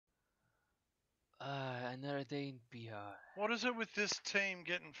Another day in PR. What is it with this team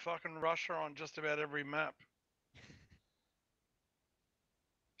getting fucking Russia on just about every map?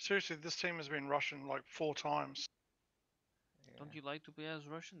 Seriously, this team has been Russian like 4 times. Don't you like to play as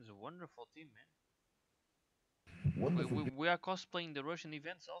Russians? A wonderful team, man. Wonderful. We are cosplaying the Russian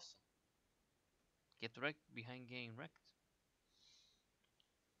events also. Get wrecked behind getting wrecked.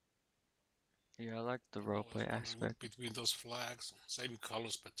 Yeah, I like the roleplay aspect. Between those flags, same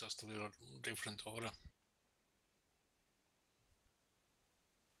colors but just a little different order.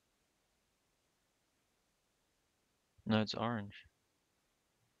 No, it's orange.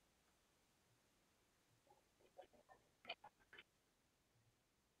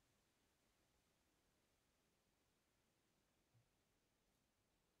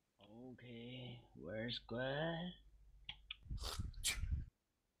 Okay, where's squad?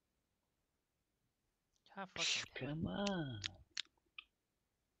 Ah, fucking Come on.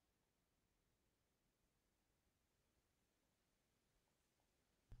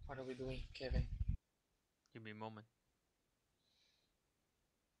 What are we doing, Kevin? give me a moment.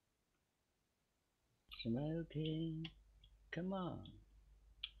 Smoking. Come on.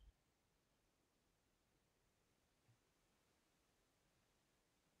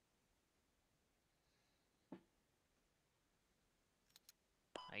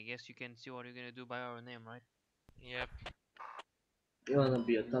 I guess you can see what you're gonna do by our name, right? Yep. You wanna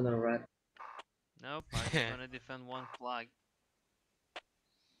be a tunnel rat? Nope, I'm just gonna defend one flag.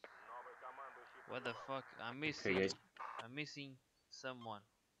 What the fuck? I'm missing. guys. I'm missing someone.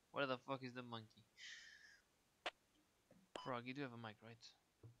 Where the fuck is the monkey? Frog, you do have a mic, right?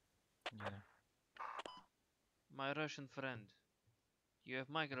 Yeah. My Russian friend. You have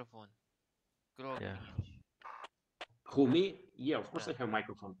microphone. Grog. Yeah. Who, me? Yeah, of course Yeah. I have a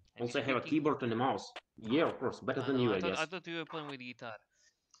microphone. And Also I you have a speaking- keyboard and a mouse. Yeah, of course. Better than you, I guess. I thought you were playing with guitar.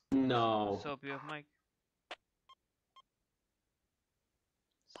 No. Soap, you have mic?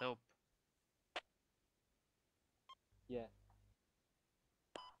 Soap. Yeah.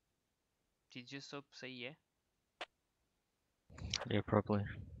 Did you Soap say yeah? Yeah, probably.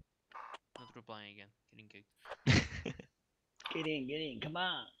 Not replying again. Getting kicked. Get in, come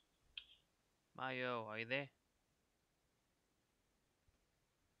on. Mayo, are you there?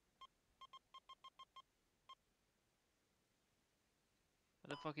 What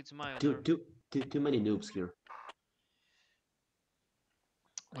the fuck, it's Mayo. Too many noobs here.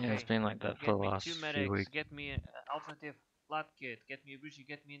 Yeah, it's Okay, been like that Get for the me last 2 few medics, weeks. get me an alternative flat kit, get me a bridge,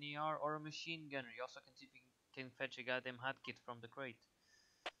 get me an ER or a machine gunner. You also can see if you can fetch a goddamn hot kit from the crate.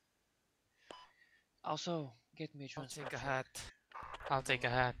 Also, get me a I'll transport take a truck. hat. I'll take a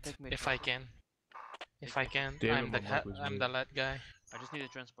hat Take me a if I transport. can. If I can, Damn, I'm the my mic was I'm muted. the lad guy. I just need a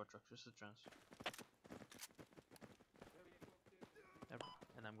transport truck, just a trans.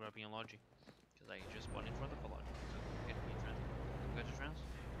 And I'm grabbing a logi, because I just spawned in front of a logi. So get me a transport. Got your trans?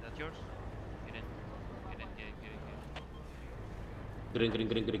 Is that yours? Get in. Get in, get in,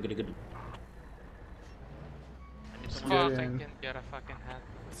 get in, get in. Get in. I need Fuck, someone. I can't get a fucking hat.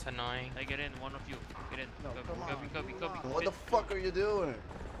 It's annoying. Hey, get in, one of you. Get in. No, Copy. What the fuck are you doing?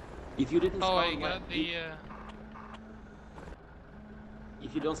 If you didn't Oh, I spawn got the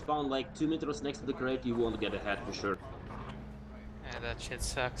if you don't spawn like 2 meters next to the crate, you won't get a hat for sure. yeah, that shit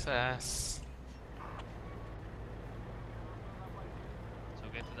sucks ass. So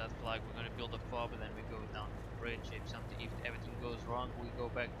get to that flag, we're gonna build a fob and then we go down the bridge. If everything goes wrong, we go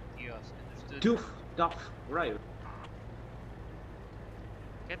back to Kiosk. Understood? Tough, right.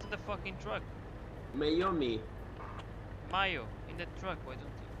 Get to the fucking truck. Mayo me. Mayo, in the truck, why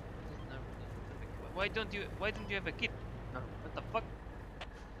don't you have a kit? No, what the fuck?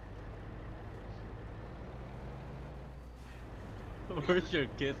 Where's your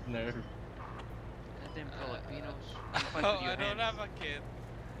kid, nerd? Goddamn Filipinos. Oh, I don't have a kid.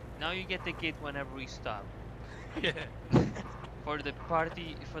 Now you get the kit whenever we stop. Yeah. For the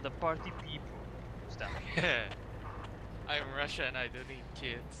party people. Stop. Yeah. I'm Russian, I don't need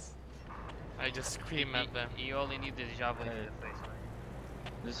kids. I just scream at them. You only need the javelin in Hey. the face,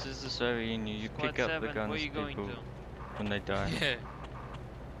 right? This is the server you Squad pick up 7, the guns where you going people to? when they die. Yeah.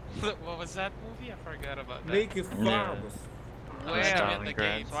 What was that movie? I forgot about that. Make it Yeah. farmers. Where?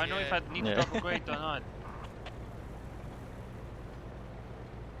 Stalingrad. So I know if I need to upgrade or not.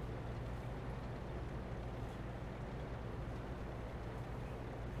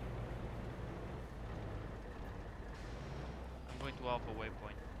 I'm going to Alpha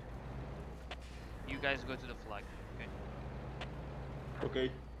Waypoint. You guys go to the flag, okay?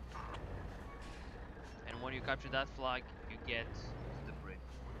 Okay. And when you capture that flag, you get to the bridge.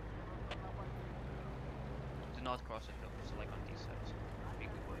 Do not cross it though, so like on these sides. Big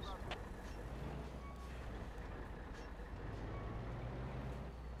boys.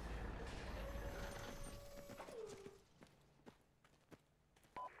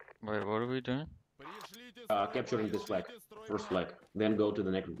 Wait, what are we doing? Capturing this flag. First flag. Then go to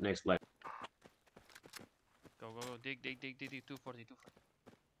the next flag. Go, go, go. Dig, dig, dig, dig, dig. 240, 240.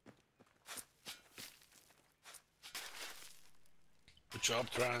 Good job,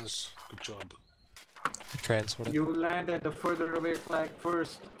 Trans. Good job. Transport. You landed the further away flag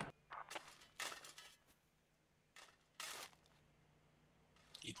first.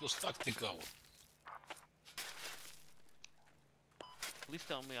 It was tactical. Please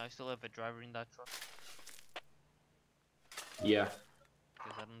tell me I still have a driver in that truck. Yeah.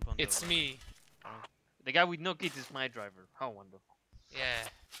 Because I don't want It's to, me. The guy with no kids is my driver. How wonderful. Yeah.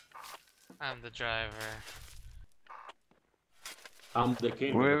 I'm the driver. I'm the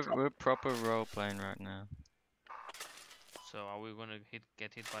king. We're proper role playing right now. So are we gonna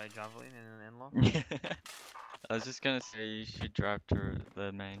get hit by a javelin in an endlock? Yeah. I was just gonna say you should drive to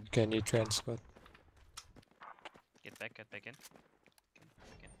the main. Can you transport? Get back in. Get back in.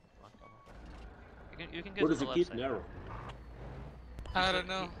 Come on, come on. You can get Where to does the it left keep side. narrow? I don't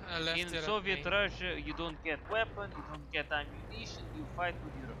know. I left In it at Soviet main. Russia, you don't get weapon, you don't get ammunition, you fight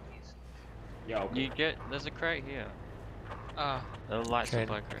with your pistols. Yeah, okay. You get there's a crate here. Ah, A light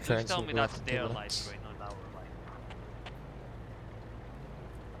supply crate. Please tell me Transport that's left their to light left. crate, not our light.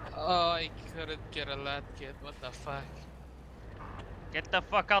 oh, I couldn't get a lad kit. What the fuck? Get the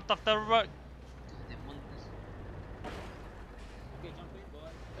fuck out of the road!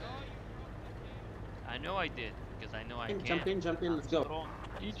 I know I did, because I know I can. Jump in, let's go. Strong.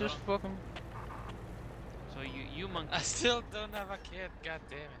 You just fucking. So you monkey, I still don't have a kit. God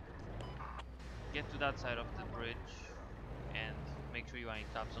damn it. get to that side of the bridge and make sure you are in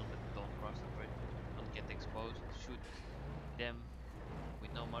top zone but don't cross the bridge. Don't get exposed. Shoot them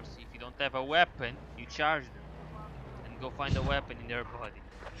with no mercy. If you don't have a weapon, you charge them and go find a weapon in their body.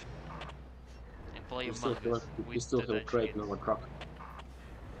 And play We Among still Us we with still the have a Dutch crate kids. in our truck.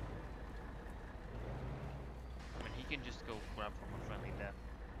 I mean, he can just go grab from a friendly death.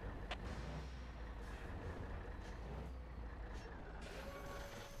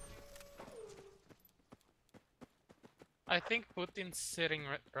 I think Putin's sitting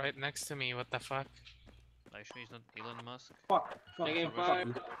right next to me. What the fuck? Are you sure he's not Elon Musk? Fuck. Taking fuck. fire.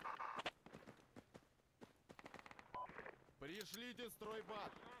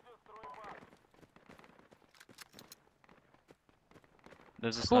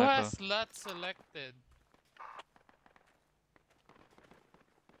 There's a Who sniper. has LUT selected?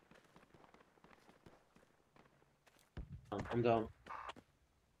 I'm down.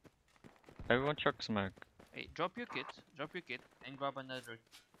 Everyone chuck smoke. Hey, drop your kit, and grab another.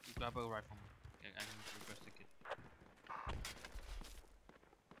 You grab a rifle. I need to request a kit.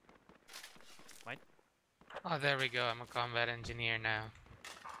 Oh, there we go. I'm a combat engineer now.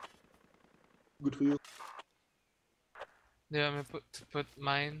 Good for you. Do you want me to put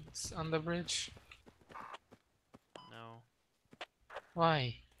mines on the bridge? No,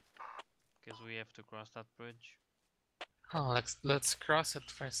 Why? because we have to cross that bridge. Oh, let's cross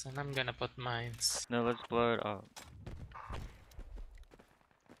it first, and I'm gonna put mines. No, let's blow it up.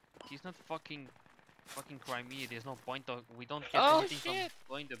 He's not fucking Crimea. There's no point of. We don't get Oh, anything from shit.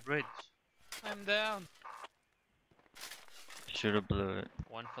 going the bridge. I'm down. Should've blew it.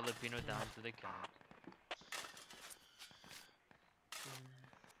 One Filipino down to the count.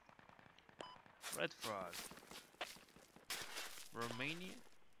 Red Frog. Romania?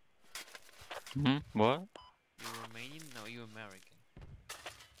 Hmm? What? You Romanian? No, you American.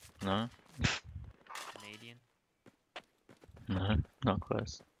 No? Canadian? No, not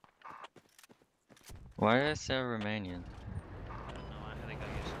close. Why did I say Romanian? I don't know, I think I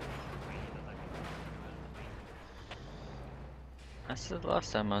used to Romanian that I I said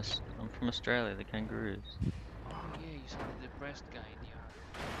last time I'm from Australia, the kangaroos. Oh yeah, you saw the depressed guy in the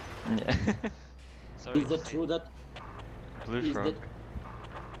art. Yeah. Sorry Is to that say true that Blue is frog.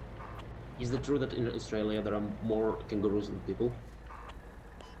 it true that in Australia there are more kangaroos than people?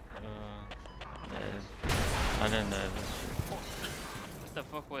 Yeah. I don't know if that's true. What the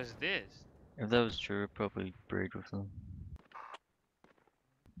fuck was this? If that was true, I'd probably breed with them.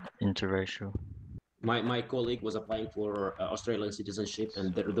 Interracial. My colleague was applying for Australian citizenship,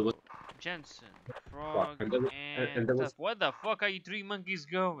 and there was Jensen, Frog, and there was- and there was- Tuff. What the fuck are you three monkeys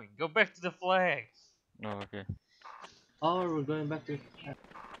going? Go back to the flags! Oh, okay. Oh, we're going back to.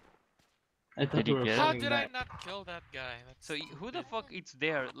 I thought Did he we were get it? How falling did I back. not kill that guy? So who the fuck is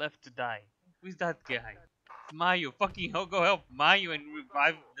there left to die? Who's that guy? It's Mayu. Fucking hell, go help Mayu and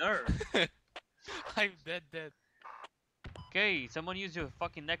revive Nerve. I'm dead. Okay, someone use your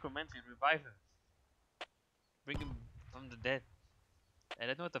fucking necromancy and revive him. Bring him from the dead. I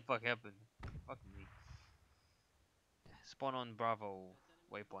don't know what the fuck happened. Fuck me. Spawn on Bravo.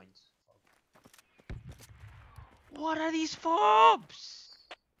 waypoints. What are these fobs?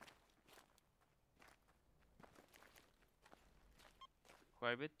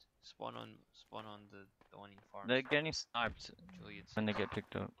 Grab it. Spawn on the one in farms. They're getting sniped Juliet's. when they get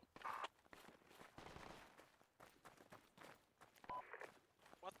picked up.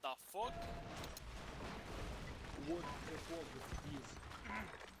 What the fuck? What the fuck is this?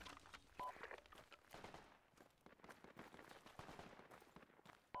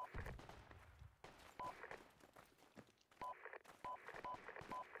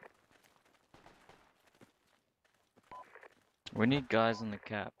 We need guys on the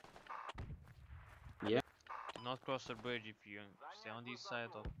cap. Do not cross the bridge if you stay on this side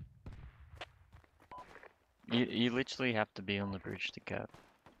of. You literally have to be on the bridge to cap.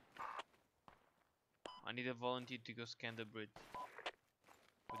 I need a volunteer to go scan the bridge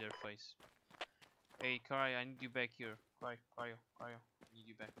with their face. Hey, Kari, I need you back here. Kari, I need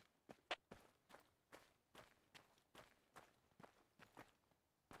you back.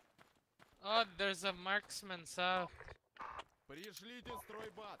 Oh, there's a marksman south. Пришлите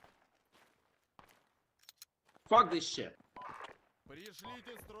стройбат. Fuck this shit.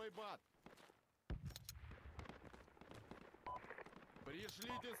 Пришлите стройбат.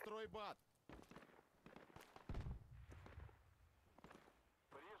 Пришлите стройбат.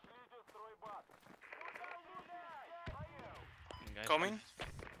 Пришлите стройбат. Guys, Coming?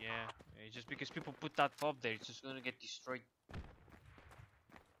 Yeah, just because people put that fob there, it's just gonna get destroyed.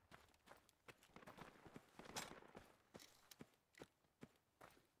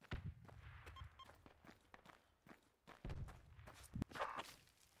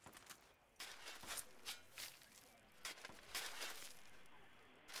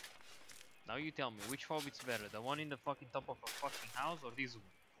 Now you tell me, which fob is better? The one in the fucking top of a fucking house or this one?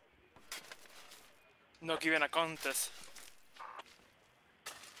 Not given a contest.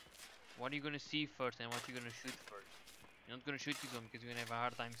 What are you gonna see first and what you gonna shoot first? You're not gonna shoot this one because you're gonna have a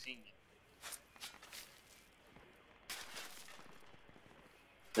hard time seeing it.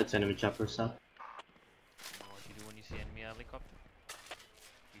 That's enemy chopper south. You know what you do when you see enemy helicopter?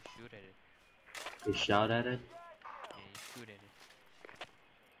 You shoot at it. You shout at it. Yeah, you shoot at it.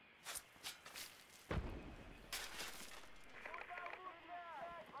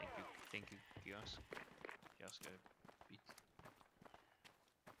 Thank you, Kiosk. Kiosk got beat.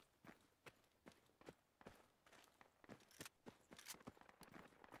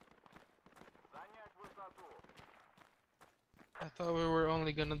 I thought we were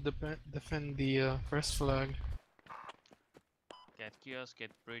only gonna defend the first flag. Get Kiosk,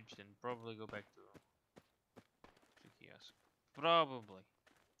 get bridged, and probably go back to Kiosk. Probably.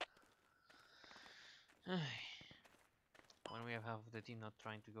 When we have half of the team not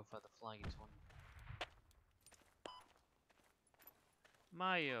trying to go for the flag, it's one.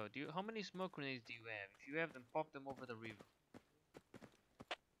 Mayo, how many smoke grenades do you have? If you have them, pop them over the river.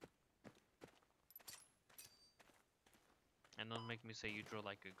 And don't make me say you draw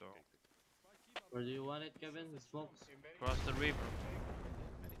like a girl. Where do you want it, Kevin? The smokes? Cross the river.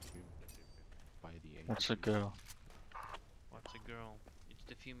 What's a girl? What's a girl? It's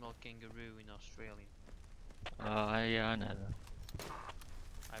the female kangaroo in Australia. Yeah, I know that.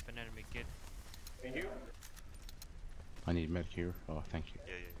 I have an enemy kid. Thank you. I need med here. Oh, thank you.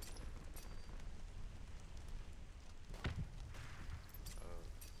 Yeah.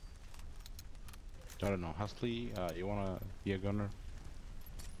 I don't know. Husley, you wanna be a gunner?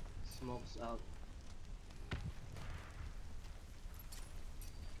 Smokes out.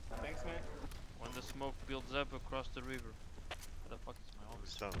 Thanks, man. When the smoke builds up across the river. Where the fuck is my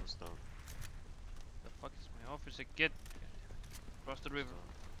officer? It's down. The fuck is my officer? Get across the river.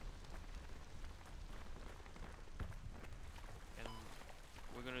 And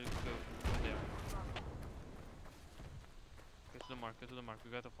we're gonna go there. Go to the mark,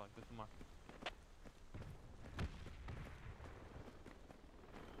 we got the flag, go to the mark.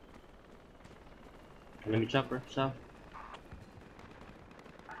 Enemy chopper south.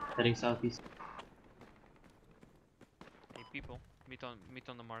 Heading southeast. Hey people, meet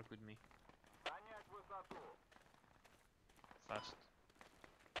on the mark with me. Fast.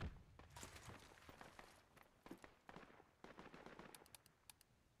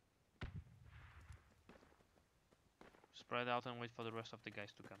 Spread out and wait for the rest of the guys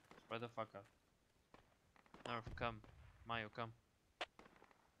to come. Spread the fuck out. Nerf, come. Mayo, come.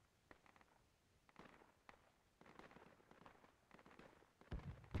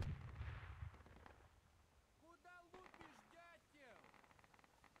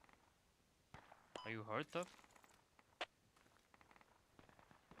 Are you hurt, tough?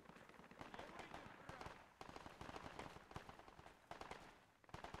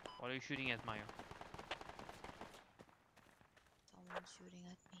 What are you shooting at, Mayo? Someone shooting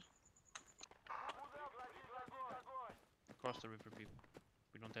at me. Cross the river, people.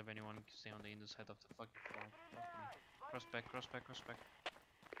 We don't have anyone to stay on the inner side of the fucking farm. Cross back, cross back, cross back.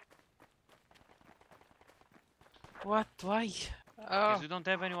 What? Why? Oh, Because we don't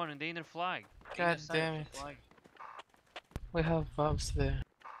have anyone in the inner flag. God Inner side damn of it. the flag. we have Bobs there.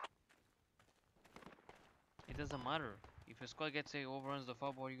 It doesn't matter. If a squad gets say overruns the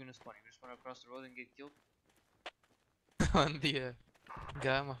fob, what are you gonna spawn? You're gonna spawn across the road and get killed? On the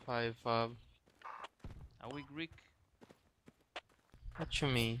Gamma 5 Bob. Are we Greek? What you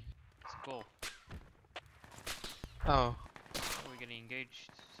mean? Let's go. Oh. We're getting engaged.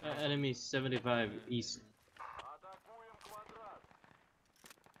 Enemy 75 east.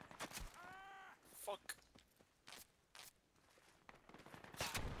 Fuck.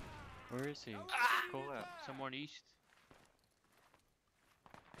 Where is he? Call out. Somewhere east.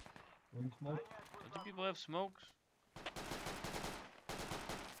 Don't you people have smokes?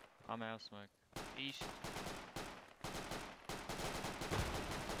 I'm out smoke. East.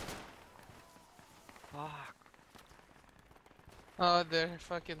 Fuck. Oh, they're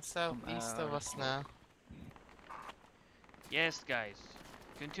fucking southeast of us now. Yes, guys.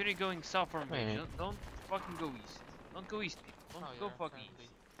 Continue going south from me. Wait. Don't fucking go east. Don't go east. Don't Oh, go you're fucking friendly.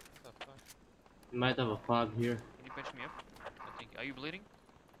 east. What the fuck? You might have a fob here. Can you patch me up? I think. Are you bleeding?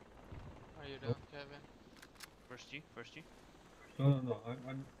 Are you down, Kevin? First G. First G. No,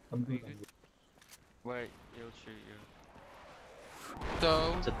 I'm Are you good. good? Wait, he'll shoot you.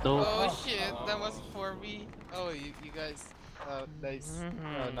 Doe. It's a doe. Oh shit, that was for me. Oh, you guys. Oh, nice.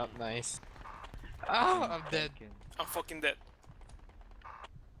 Oh, not nice. Oh, I'm dead. I'm fucking dead.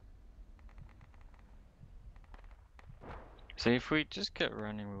 So if we just kept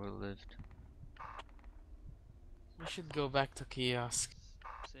running, we would have lived. We should go back to Kiosk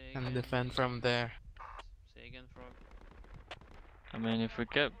Say and again. defend from there. Say again, frog. I mean, if we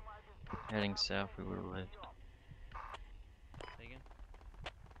kept heading south, we would have lived. Say again.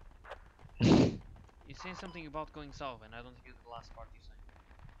 You saying something about going south, and I don't hear the last part you said.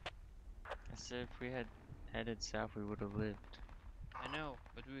 I said if we had headed south, we would have lived. I know,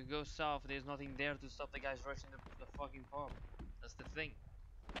 but we go south. There's nothing there to stop the guys rushing the fucking pub. That's the thing.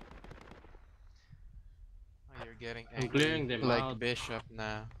 Oh, you're getting I'm angry clearing them like out. Bishop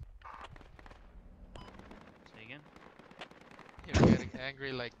now. Say again. You're getting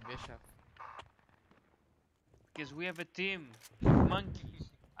angry like Bishop. Because we have a team. Monkey.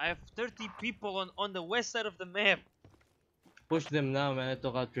 I have 30 people on the west side of the map. Push them now, man. I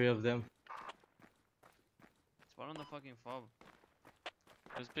took out 3 of them. Spawn on the fucking fob.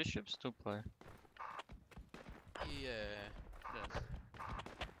 Does Bishop still play? Yeah. Does.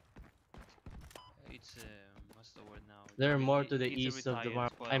 It's what's the word now? They're more He- to the he's a east of the retired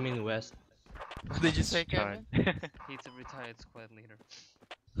mark. squad I mean leader. west. Did you say Kevin? He's a retired squad leader.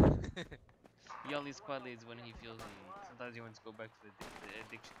 He only squad leads when he feels sometimes he wants to go back to the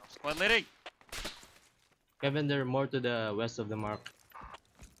addiction of squad leading. Kevin, they're more to the west of the mark.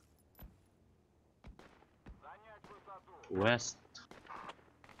 West.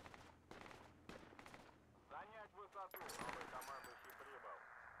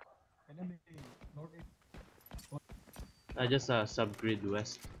 I just subgrid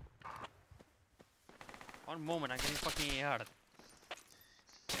west. One moment, I'm getting fucking AR.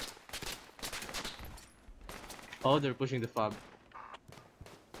 Oh, they're pushing the fob.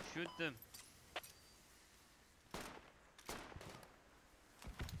 Shoot them.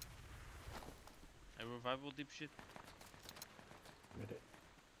 A revival dipshit.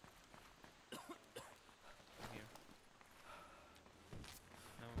 Here.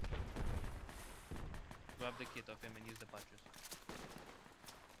 No. Grab the kit off him and use the patches.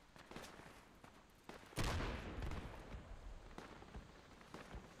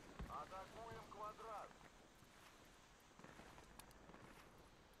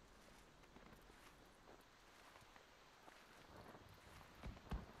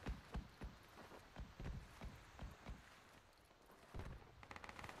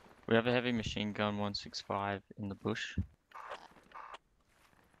 We have a heavy machine gun 165 in the bush. Can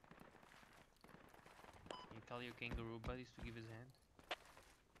you tell your kangaroo buddies to give his hand?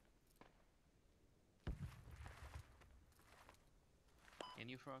 Can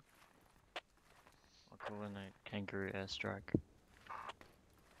you, frog? I'll call in a kangaroo airstrike.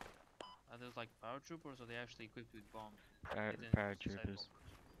 Are those like paratroopers or are they actually equipped with bombs? Par Hidden paratroopers. suicide bombers?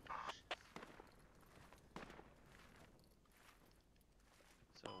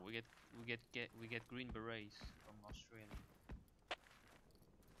 So we get green berets from Australia.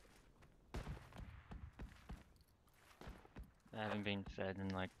 I haven't been fed in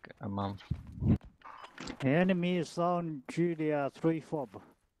like a month. Enemy is on Julia 3 fob.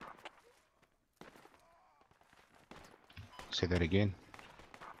 Say that again.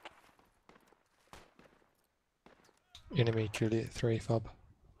 Enemy Juliet 3 fob.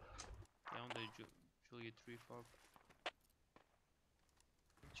 Down the Juliet 3 fob.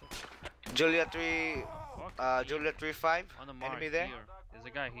 Julia 3, Fuck, Julia 3-5. on the mark Enemy there. here. There's a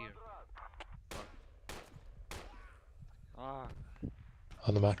guy here. Ah.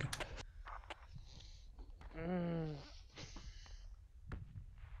 On the marker.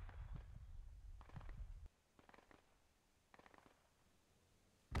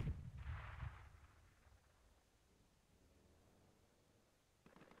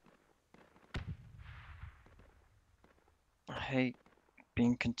 I hate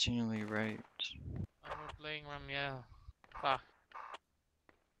being continually raped. Oh, we're playing Ramiel. Fuck.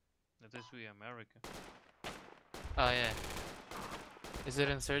 That is we America. Oh yeah. Is it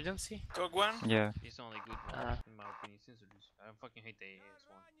Insurgency? Gogwan? Yeah. It's the only good one, in my opinion. Since I fucking hate the AAS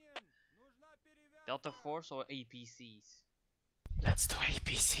one. Delta Force or APCs? Let's do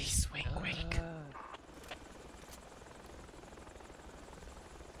APCs, wink wink.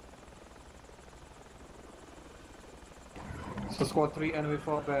 So squad 3 enemy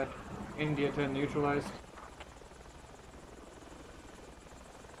 4 bad. India 10 neutralized.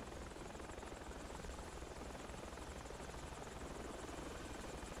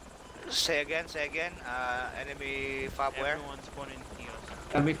 Say again. Enemy fab where? Everyone spawning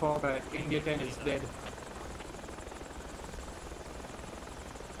Kiosk. Enemy 4 bad. India 10 is dead.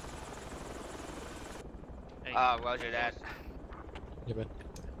 Hey, Roger that. Yeah, man.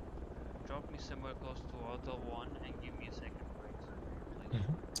 drop me somewhere close to Auto 1 and give me a second break,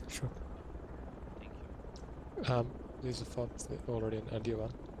 please. Sure. Thank you. These are fobs that are already in India 1.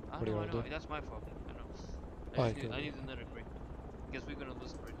 I What do you know, want to do? that's my fault. I know. Oh, I need another break. Guess we're gonna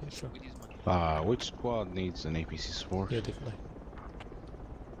lose break. Yeah, sure. With this money. Which squad needs an APC support? Yeah, definitely.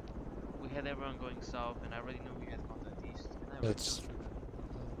 We had everyone going south, and I already knew we had contact east. And I That's was true.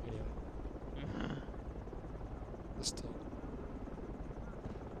 Anyway, this time.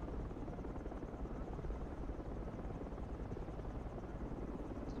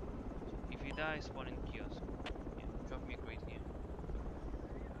 If you die, spawn in Kiosk. Yeah, drop me a crate here.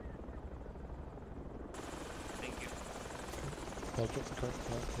 Thank you. I'll drop the current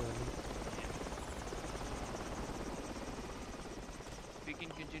card. If you can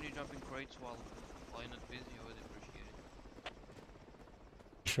continue dropping crates while you're not busy, I would appreciate it.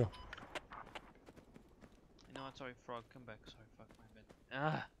 Sure. You know what? Sorry, Frog, come back. Sorry, fuck my bad.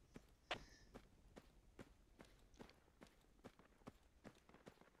 Ah!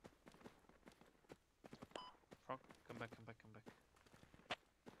 Frog, come back.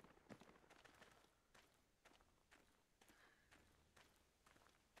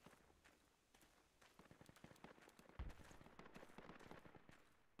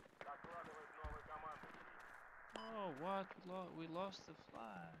 Oh, what? We lost the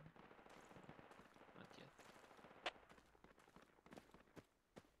flag. Not yet.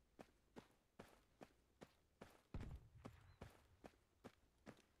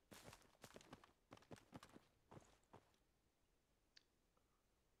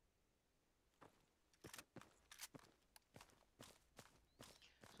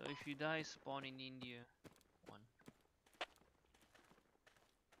 So if you die, spawn in India 1.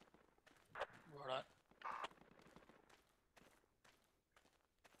 Right.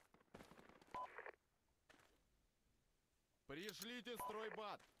 Пришлите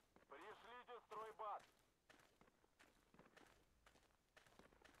стройбат.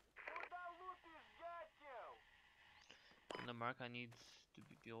 On the mark, I need to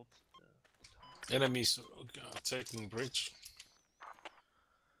be built. Enemies taking bridge.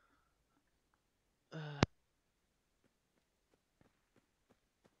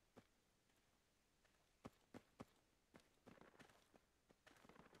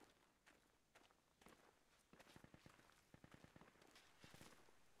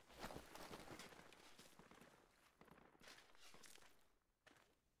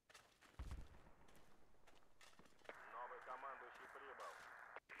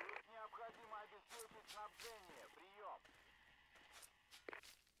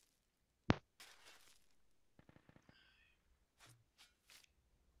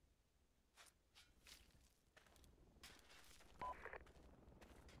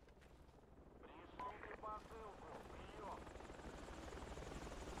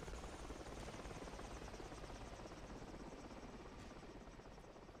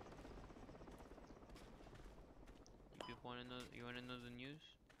 You wanna know the news?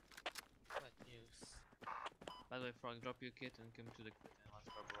 What news? By the way, Frog, drop your kit and come to the crate and let's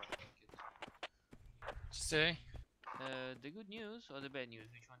grab a rifle kit. Say, The good news or the bad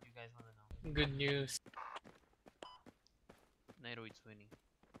news? Which one do you guys want to know? good news. NATO is winning.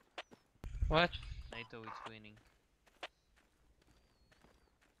 What? NATO is winning.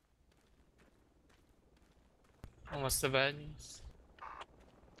 What's the bad news?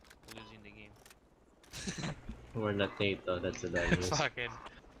 Losing the game. We're not NATO, that's the bad news. Fucking.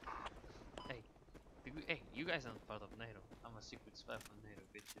 Hey, you guys aren't part of NATO. I'm a secret spy from NATO,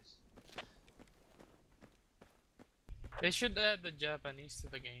 bitches. They should add the Japanese to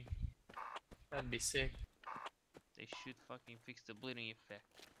the game. That'd be sick. They should fucking fix the bleeding effect.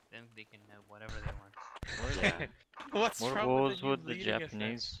 Then they can have whatever they want. Yeah. What's What wrong wars with the, would the bleeding effect?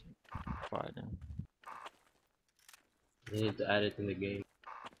 Japanese fight in? You need to add it in the game.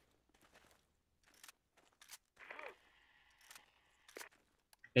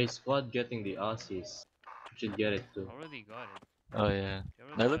 Hey, squad getting the Aussies. You should get it too. Already got it. Oh yeah. You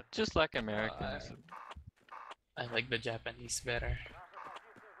already They got look just like Americans. I like the Japanese better.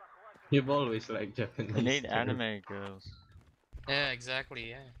 You've always liked Japanese. They need too. anime girls. Yeah, exactly,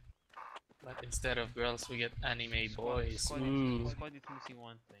 yeah. But instead of girls, we get anime boys. Squad Ooh. is missing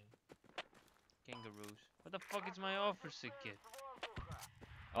one thing. Kangaroos. What the fuck is my officer kit?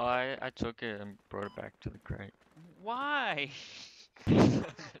 Oh, I took it and brought it back to the crate. Why?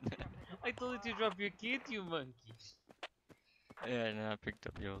 I told you to drop your kit, you monkey. Yeah, and then I picked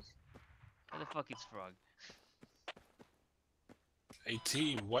up yours. What the fuck is Frog? Hey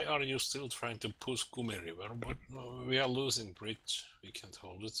team, why are you still trying to push Kumi River? But we are losing bridge. We can't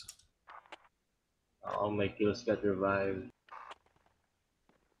hold it. All my kills got revived.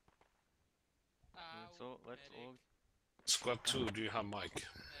 Let's all. Squad 2, do you have mic?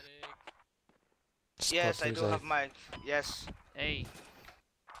 Yes, I do have mic. Yes. Hey.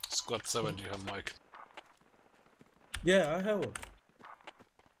 Squad 7, do you have mic? Yeah, I have one.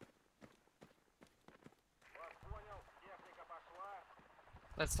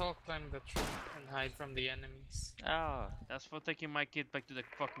 Let's all climb the tree and hide from the enemies. Ah, that's for taking my kit back to the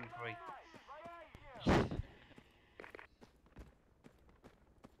fucking crate.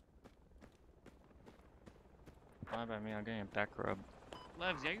 Fine by me, I'm getting a back rub.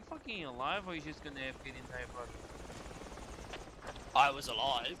 Levs, are you fucking alive or are you just gonna AFK the entire project? I was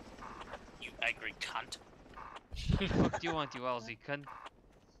alive. You angry cunt. What do you want, you Aussie cunt?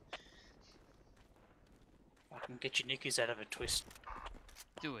 I can get your knickers out of a twist.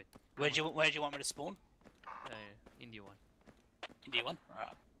 Do it. Where do you want me to spawn? India one. India one? Right.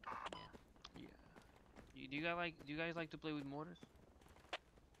 Yeah. Do you guys like to play with mortars?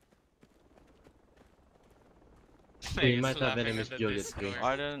 We might have enemies Juliet 3.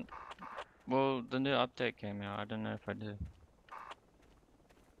 I don't. Well, the new update came out. I don't know if I do. You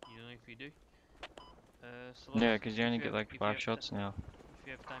don't know if you do? So Yeah, because you only get like 5 shots now. If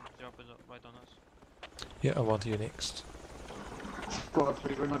you have time, drop it right on us. Yeah, I want you next. Squad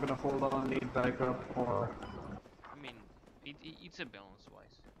 3, we're not gonna hold on, need backup, or... I mean, it's a balance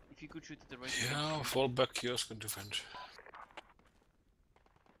wise. If you could shoot at the right Yeah, fall back, Kiosk and defend.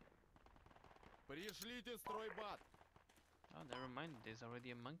 Пришлите стройбат. Oh, never mind. There's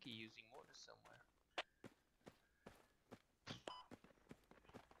already a monkey using mortars somewhere.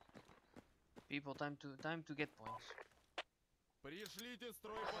 People, time to get points. Пришлите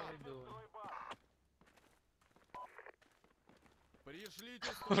стройбат. Пришлите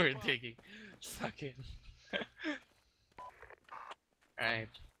We're стройбат. digging. Fucking.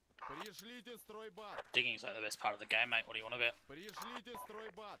 Alright. Пришлите стройбат. Digging's like the best part of the game, mate. What do you want about? Пришлите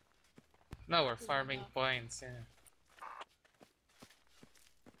стройбат. No, we're farming points, yeah.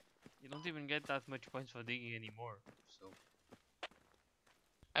 You don't even get that much points for digging anymore. So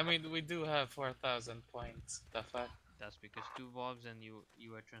I mean, we do have 4,000 points. The fuck? that's because 2 bobs and you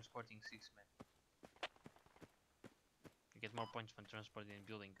are transporting 6 men. You get more points when transporting and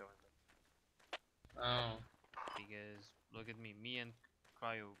building currently. Oh. Because look at me, and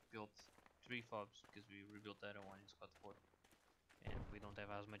Cryo built 3 fobs because we rebuilt the other one in Squad 4. And we don't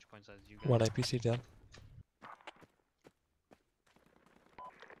have as much points as you guys. 1 APC down.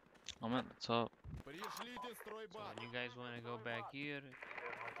 I'm at the top. Пришлите So стройбат. when you guys want to go back here,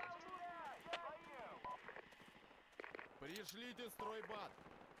 Пришлите стройбат.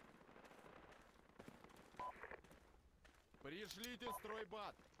 Пришлите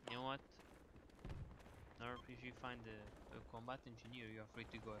стройбат. you know what? Or if you find a combat engineer, you are free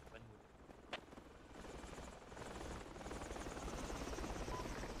to go have fun with it.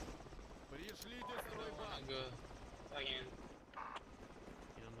 Пришлите стройбат. Good. Again.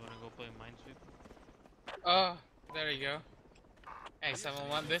 You don't want to go play Minesweeper? Oh, there you go. Hey, someone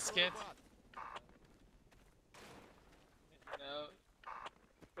want this kit?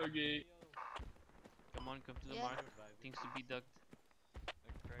 Okay. Come on, come to the Yes. mark. Things to be dug.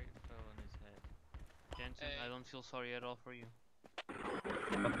 A crate fell on his head. Jensen, I don't feel sorry at all for you.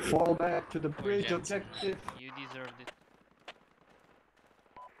 Fall back to the Poor bridge Jensen. objective. You deserved it.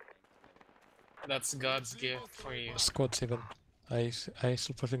 That's God's gift for you. Squad 7. Are you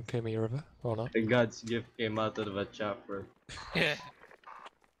still pushing Kumi River or not? The God's gift came out of a chopper. Yeah.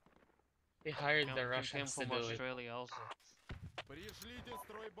 They hired the Came Russians to from do it. Australia also. Пришлите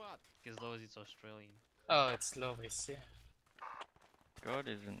стройбат. As though it's Australian. Oh, it's Lois, yeah. God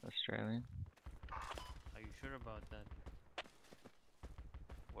isn't Australian. Are you sure about that?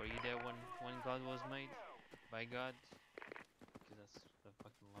 Were you there when God was made? By God? Because that's the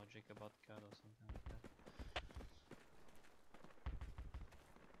fucking logic about God or something like that.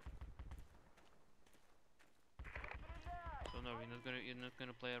 So no, you're not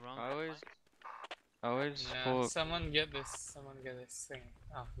gonna play around? I always Nah, thought someone get this thing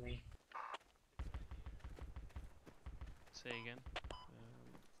off me. Say again.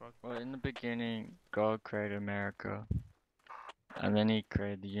 Frog. well, in the beginning, God created America, and then He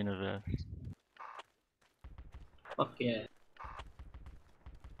created the universe. Fuck yeah.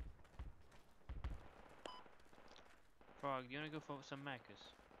 Frog, do you wanna go for some Macca's?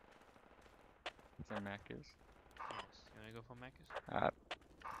 Some Macca's. Yes. You wanna go for Macca's?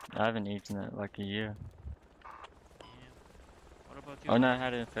 I haven't eaten it like a year. Yeah. What about you? Oh no, I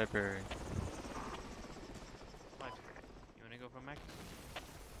had it in February. What? You wanna go for Macca's?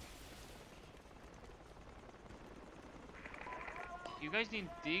 You guys didn't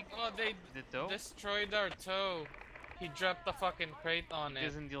dig Oh, they the toe? destroyed our toe. He dropped the fucking crate on It it.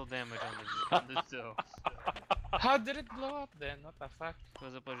 doesn't deal damage on the toe. How did it blow up then? What the fuck? It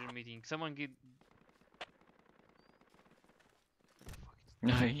was a pleasure meeting. Someone get.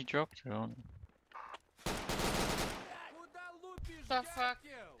 No, he dropped it on. The fuck?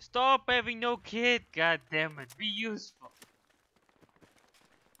 Stop having no kid, god damn it. Be useful.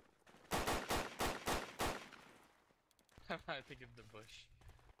 I think it's the bush.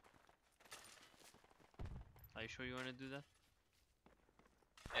 Are you sure you wanna do that?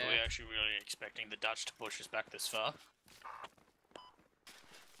 Are we actually really expecting the Dutch to push us back this far?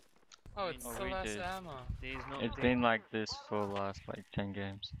 Oh, it's Oh, the we last did. ammo. There's no. It's been like this for the last like 10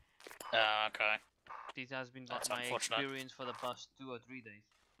 games. Okay. This has been That's my unfortunate. experience for the past 2 or 3 days.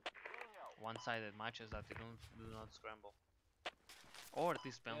 One-sided matches that they do not scramble. Or at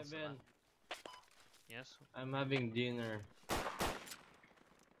least pencil. Ben, Yes. I'm having dinner.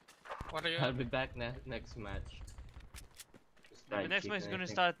 What are you? I'll be back next match. Just The fried next match is chicken, I gonna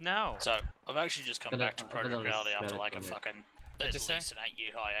think. start now. So, I've actually just come Gonna- back to I'm Project gonna Reality smell after it like a from it. fucking What'd you at say? least an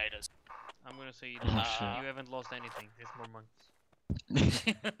 8-year hiatus. I'm gonna say you, Oh, shit. you haven't lost anything. There's more months.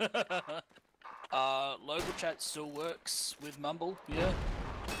 Local chat still works with Mumble, yeah?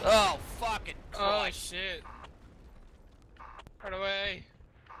 Oh, fucking Oh Christ! shit! Run away!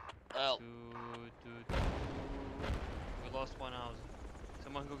 Well, We lost one house.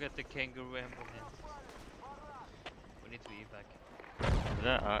 Someone go get the kangaroo ambulance. We need to be back. Is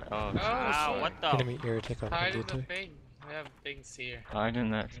that? Oh, Ow, shit. what the? Enemy air attack on Hide in India the 2. thing. We have things here. hide in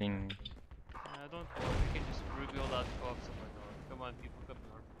that thing. Don't worry, we can just rebuild that box somewhere north. Come on, people, come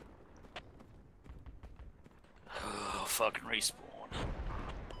north. oh, fucking respawn.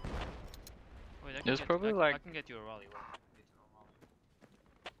 Wait, I can There's get, probably I like- can get you a rally. Wait, I can get you a rally.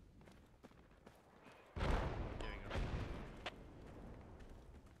 There we go.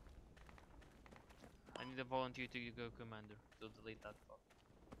 I need a volunteer to go commander to delete that box.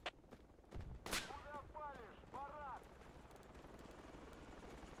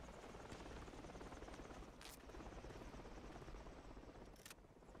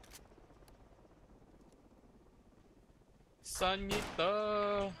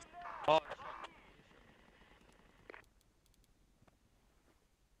 Sanita!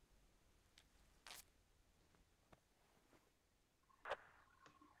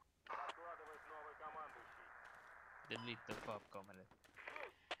 Delete the pop commander.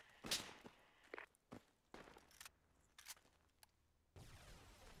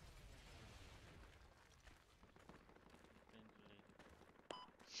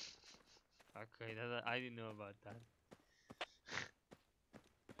 Okay, I didn't know about that.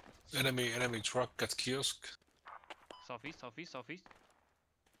 Enemy truck at Kiosk. Southeast, southeast, southeast.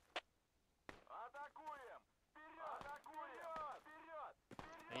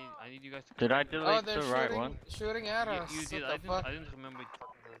 I need you guys to. Did I come- delete Oh, they're the right shooting, one? shooting at us. You did. What the fuck? I didn't remember it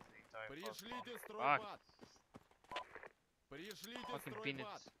fucking deleted the entire fuck. Пришлите Fuck. стройбат. Пришлите Fucking стройбат.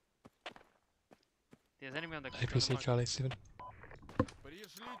 peanuts. There's enemy on the APC Charlie 7.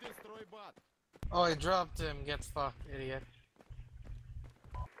 Пришлите стройбат. Oh, I dropped him. Get fucked, idiot.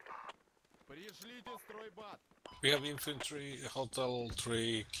 Пришлите стройбат. We have infantry, hotel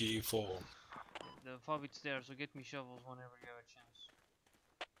 3, key 4. The fobit's there, so get me shovels whenever you have a chance.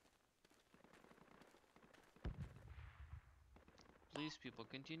 Please, people,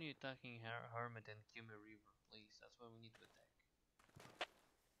 continue attacking Hermit and Kime River, please. That's what we need to attack.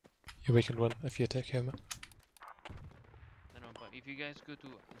 You weakened one if you attack him. No, but if you guys go to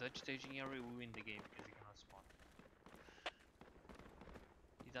Dutch staging area, we win the game because you cannot spawn.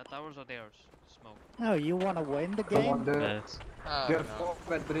 Is that ours or theirs? Smoke. Oh, you want to win the Come game? on, there Yes. are 4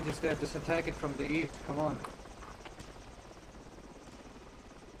 bad bridges there. Just attack it from the east. Come on.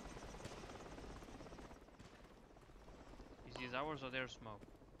 Is this ours or their smoke?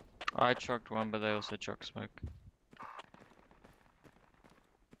 I chucked one, but they also chucked smoke.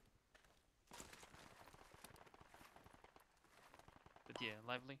 But yeah,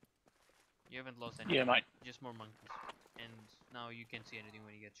 lively. You haven't lost any. Yeah, mate. Just more monkeys. And now you can't see anything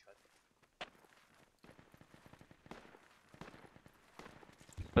when you get shot.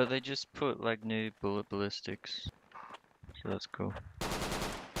 But they just put like new bullet ballistics. So that's cool.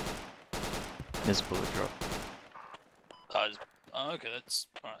 This bullet drop. Oh, okay, that's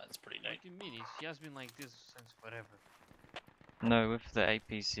alright. That's pretty neat. What do you mean? He has been like this since forever. No, with the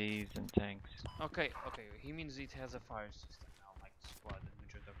APCs and tanks. Okay, he means it has a fire system now, like the squad and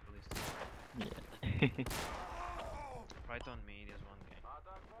majority of ballistics. Yeah. Right on me, there's one guy.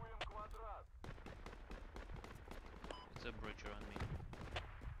 It's a breacher on me.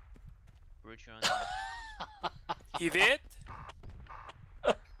 Breacher on me. He did?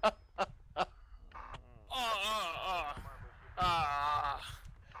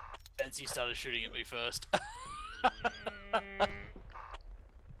 Fancy started shooting at me first.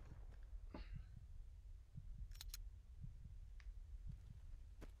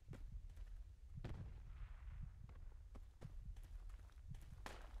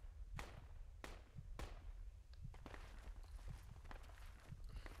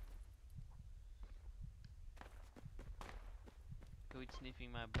 Quit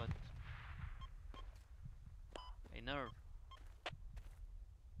sniffing my butt. Hey, Nerve.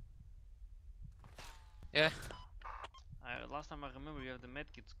 Yeah. Last time I remember, you have the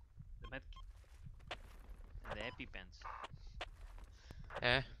medkits, and the EpiPens.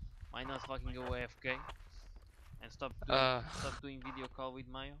 Yeah. Why not fucking go AFK and stop doing video call with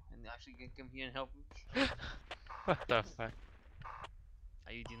Mayo and actually can come here and help me? What the fuck?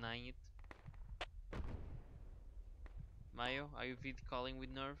 Are you denying it? Mayo, are you vid calling with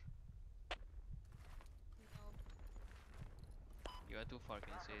Nerve? No. You are too far,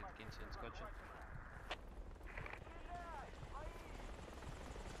 can you say it? Can you say it's gotcha?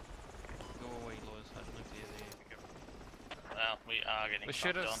 Go away, Lois. I don't know if you're there. Be careful. Well, we are getting We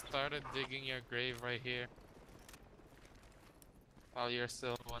should have fucked on. started digging your grave right here. While you're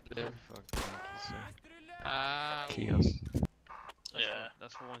still one there. Ah. Kiosk. Yeah.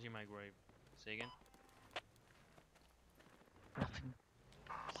 That's for once in my grave. Say again. Nothing.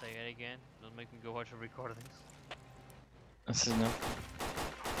 Say it again. Don't make me go watch the recordings. This is nothing.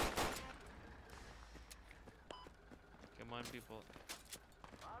 Come on, people.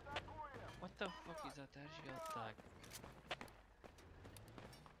 What the fuck is that actual attack?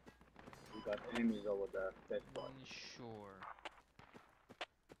 We got enemies over there. That's why. Sure.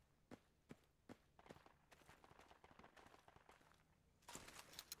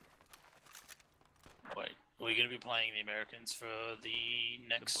 Wait, are we gonna be playing the Americans for the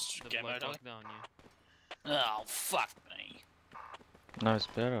next game mode? Lockdown, yeah. Oh, fuck me. No, it's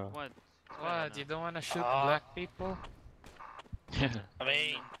better. What? What? You don't want to shoot black people? Yeah. I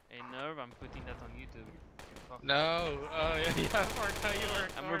mean, Hey, Nerve, I'm putting that on YouTube. Fuck. No. Oh yeah, yeah. For you were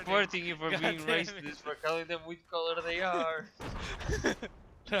I'm reporting you for God being damn racist, it. for calling them which color they are.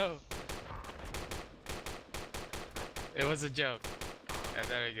 No. It was a joke. Yeah,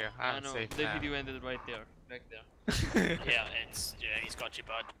 there you go. I I'm know. safe The now. video ended right there, back there. yeah, he's got you,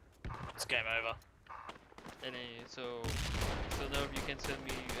 bud. It's game over. And so Nerve, you can send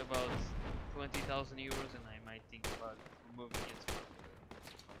me about 20,000 euros, and I might think about removing it.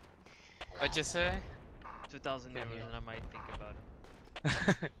 What'd you say? 2,000 Yeah, euros, yeah. and I might think about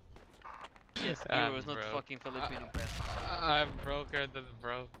it. Yes, euros, not broke. fucking Filipino pesos. I'm broker than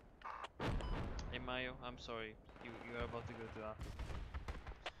broke. Hey Mayo, I'm sorry. You are about to go to Africa.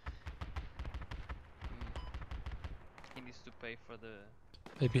 He needs to pay for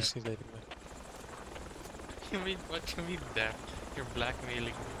the. ABC leaving me. You mean what you mean there? You're blackmailing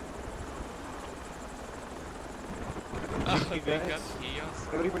me. Oh, they got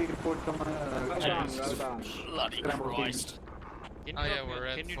Kiosk. Everybody report come on. Bloody Christ. Can Oh you yeah, drop me- we're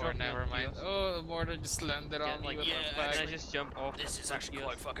red can you 4, drop me never on mind. Kiosk? Oh, the border just landed on Can, me. like, What yeah, the fuck? can I just jump off? This is the actually Kiosk?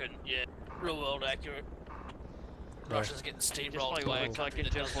 quite fucking, yeah. Real world accurate. No. Russia's getting steamrolled play by a Wax, I country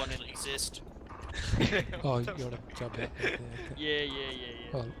can that jump doesn't on it. actually exist. Oh, you wanna jump out? Okay. Yeah.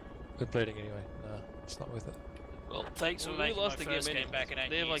 Well, we're bleeding anyway. Nah, it's not worth it. Well, thanks for We making my lost the game first game anyway. back in 8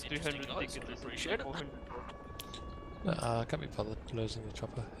 They have years like interesting, 300 guys. tickets We or appreciate it. 400. I can't be bothered losing the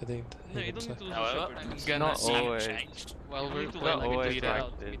chopper at the end. No, you even don't so. need to lose However, the I'm shepard. gonna not see always. it changed. Well, You we're need to we're let Not like a always bleed like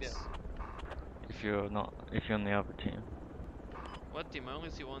out. Bleed this. out. If you're on the other team. What team? I only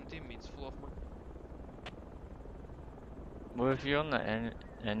see one team. It's full of money. Well, if you're on the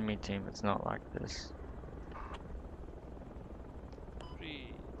enemy team, it's not like this.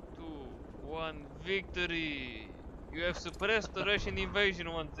 3, 2, 1, victory! You have suppressed the Russian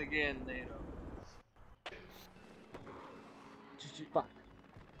invasion once again, NATO. Fuck.